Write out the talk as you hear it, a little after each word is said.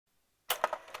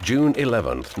June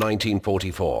 11th,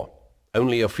 1944.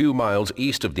 Only a few miles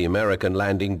east of the American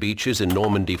landing beaches in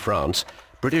Normandy, France,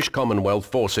 British Commonwealth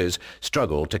forces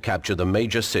struggle to capture the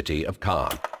major city of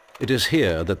Caen. It is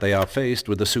here that they are faced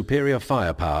with the superior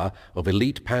firepower of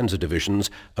elite panzer divisions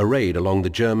arrayed along the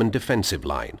German defensive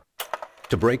line.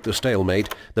 To break the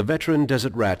stalemate, the veteran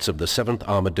desert rats of the 7th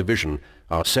Armored Division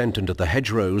are sent into the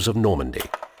hedgerows of Normandy.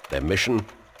 Their mission?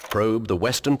 Probe the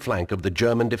western flank of the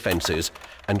German defenses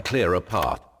and clear a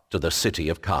path to the city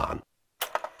of Caen.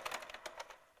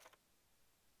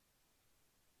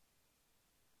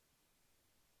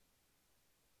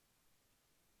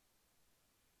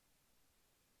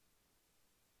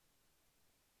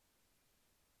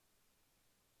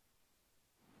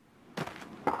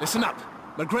 Listen up.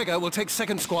 McGregor will take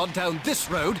second squad down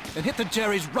this road and hit the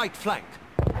Jerry's right flank.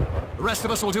 The rest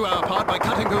of us will do our part by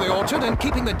cutting through the orchard and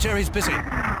keeping the Jerry's busy.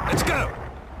 Let's go!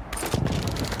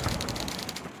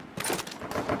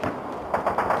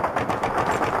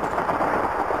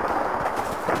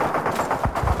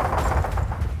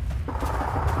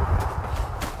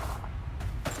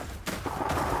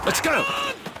 Let's go!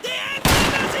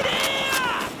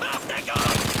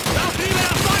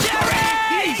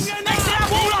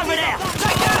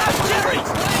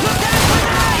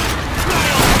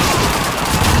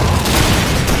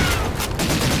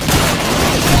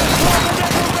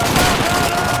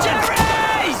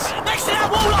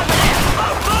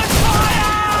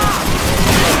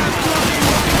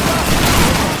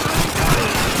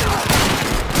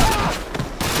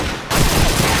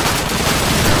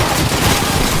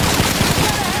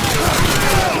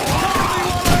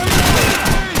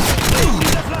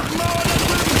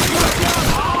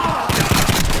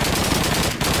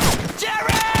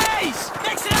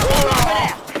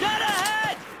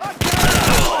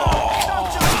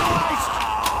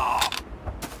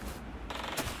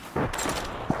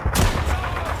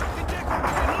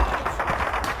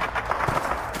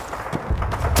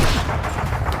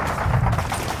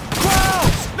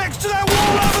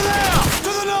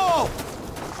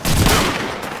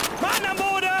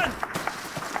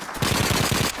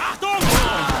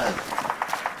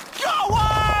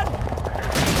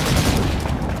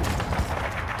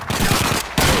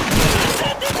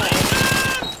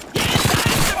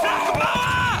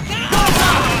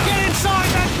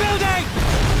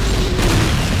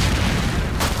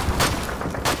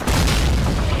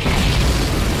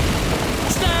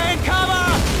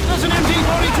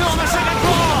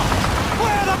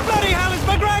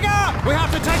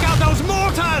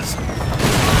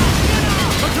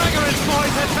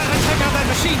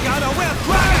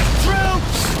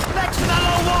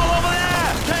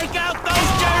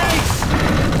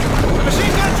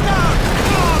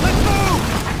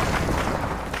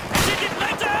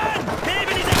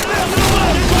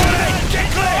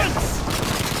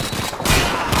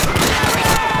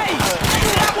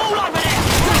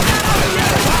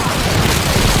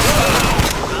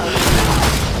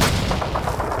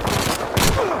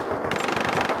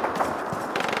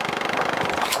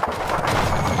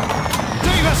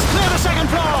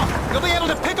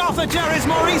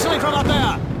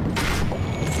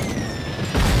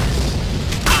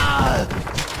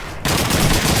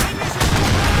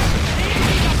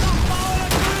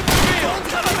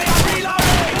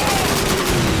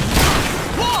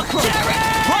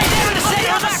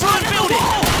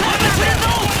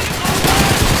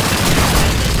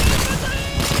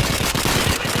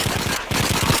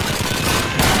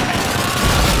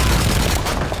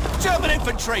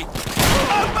 Infantry!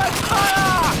 Open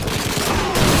fire!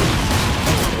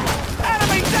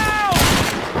 Enemy down!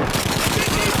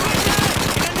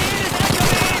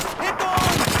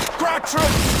 Grab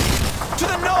troops! To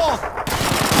the north!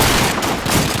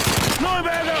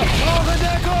 Neuberger! Brauche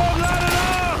Deckung! Lade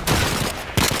nach!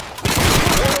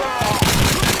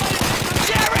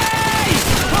 Jerry!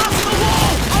 Past the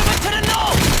wall! Over to the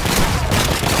north!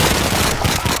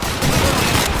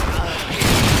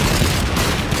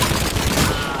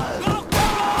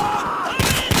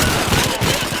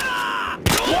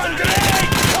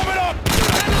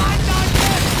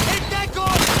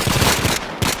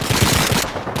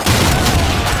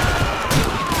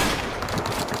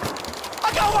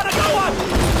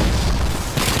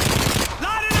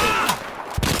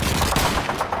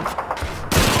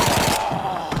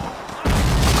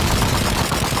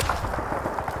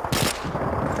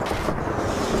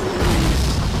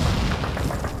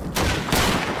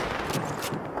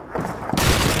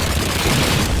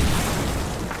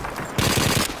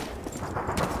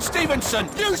 Stevenson,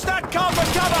 use that car for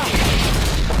cover!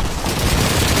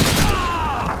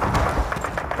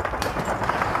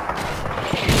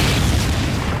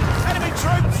 Enemy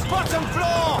troops, bottom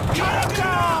floor!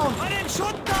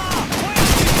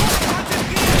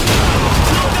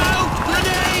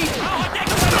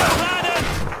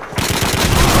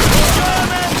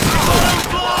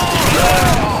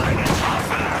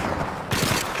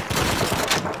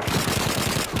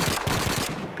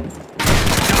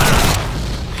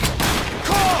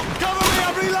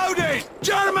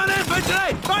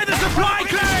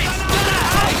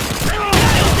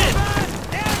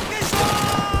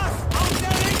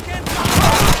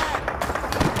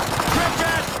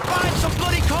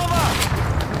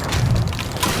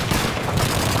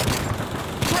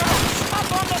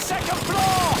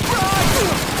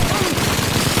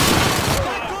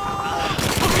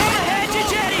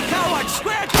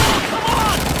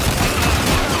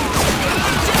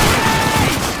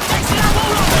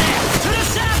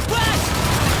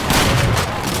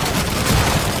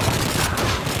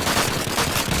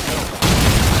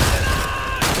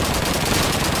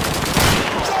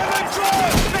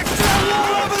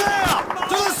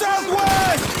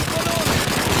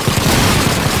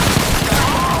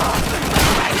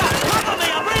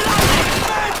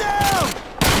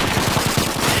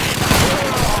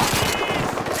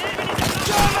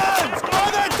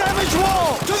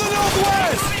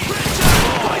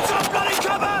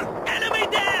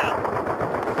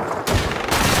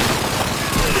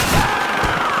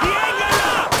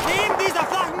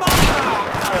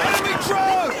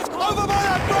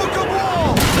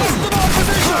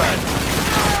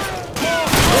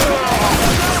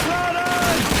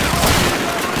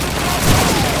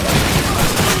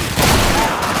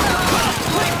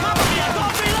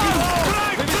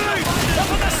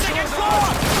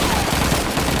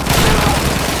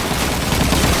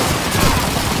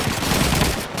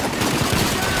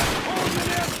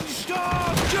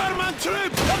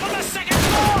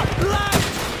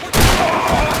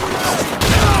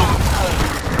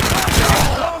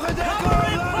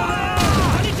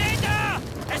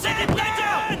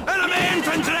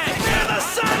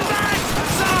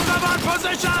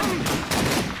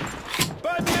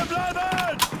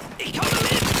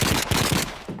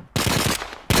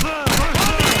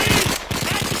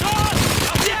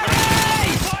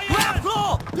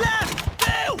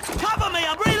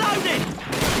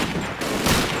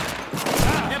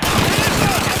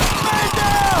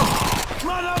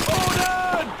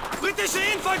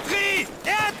 Sowjetische Infanterie!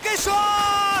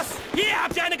 Erdgeschoss! Hier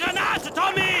habt ihr eine Granate,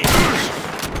 Tommy!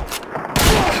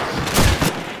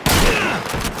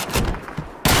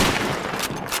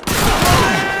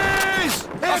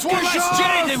 That's one less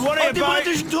Jerry didn't worry about! Die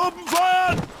britischen Truppen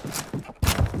feuern!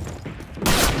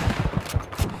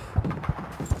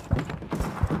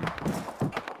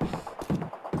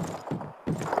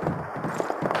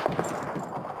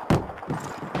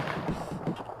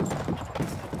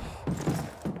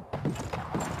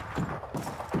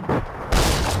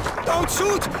 Don't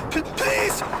shoot!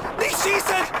 Please! Nicht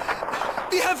schießen!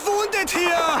 We have wounded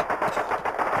here!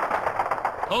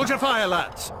 Hold your fire,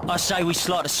 lads. I say we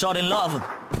slot a sodding lot of them.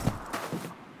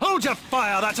 Hold your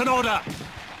fire, that's an order!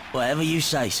 Whatever you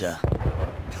say, sir.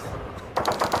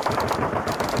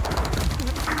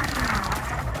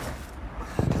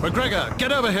 McGregor,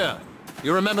 get over here.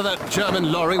 You remember that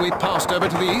German lorry we passed over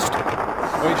to the east?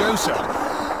 We do, sir.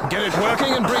 Get it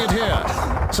working and bring it here.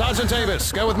 Sergeant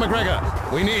Davis, go with McGregor.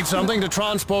 We need something to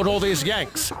transport all these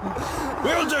Yanks.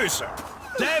 Will do, sir.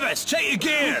 Davis, check your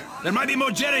gear. There might be more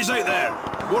Jerrys out there.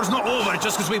 War's not over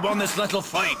just because we won this little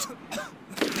fight.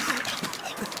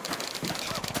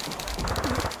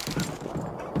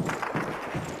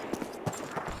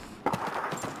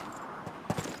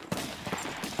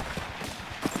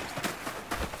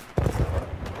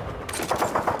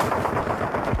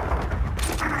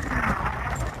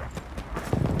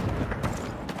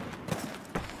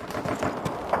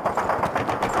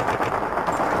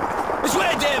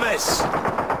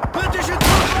 Britische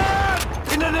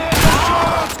Truppen! In der Nähe des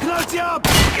Sturms! Knallt sie ab!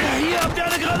 Hier habt ihr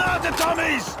eine Granate,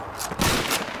 Tommies!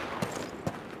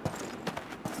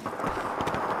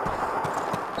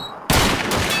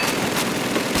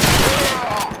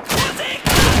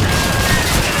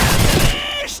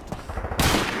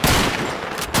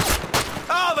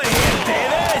 Over here,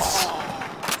 Davis!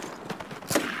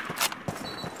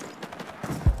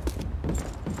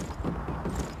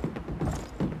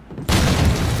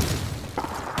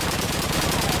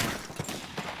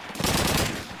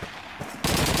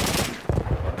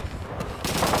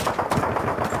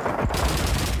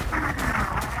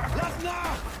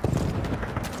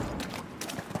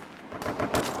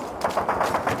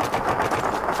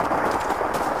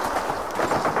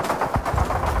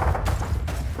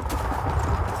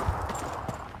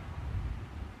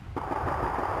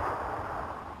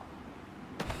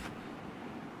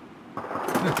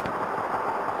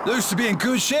 Looks to be in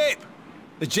good shape.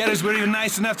 The Jerrys were even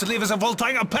nice enough to leave us a full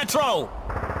tank of petrol.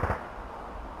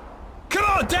 Come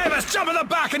on, Davis, jump in the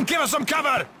back and give us some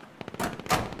cover.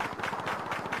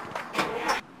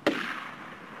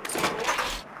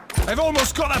 I've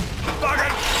almost got a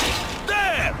bugger.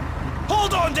 There!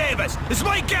 Hold on, Davis. This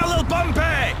might get a little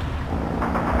bumpy.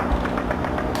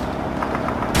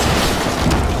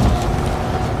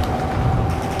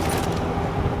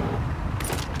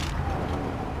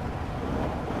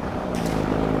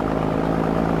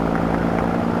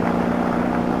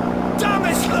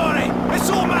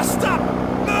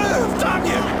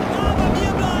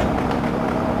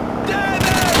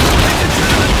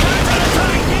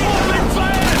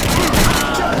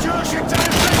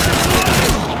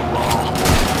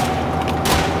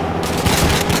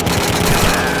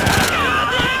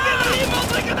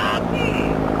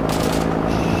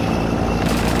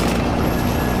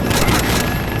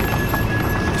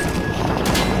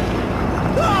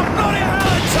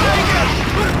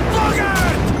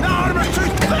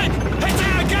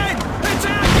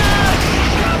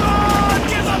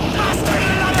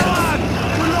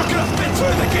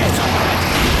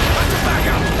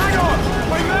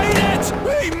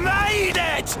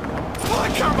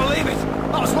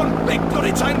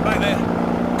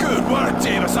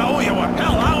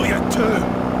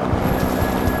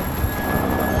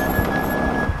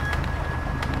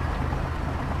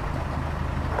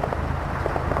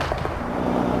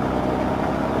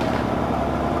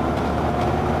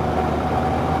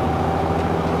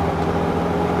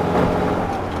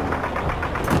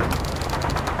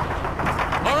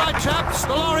 Chaps,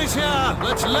 the lorry's here!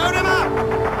 Let's load him up!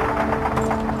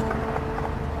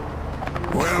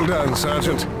 Well done,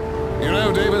 Sergeant. You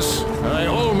know, Davis, I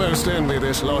almost envy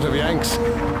this lot of Yanks.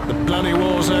 The bloody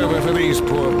war's over for these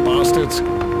poor bastards.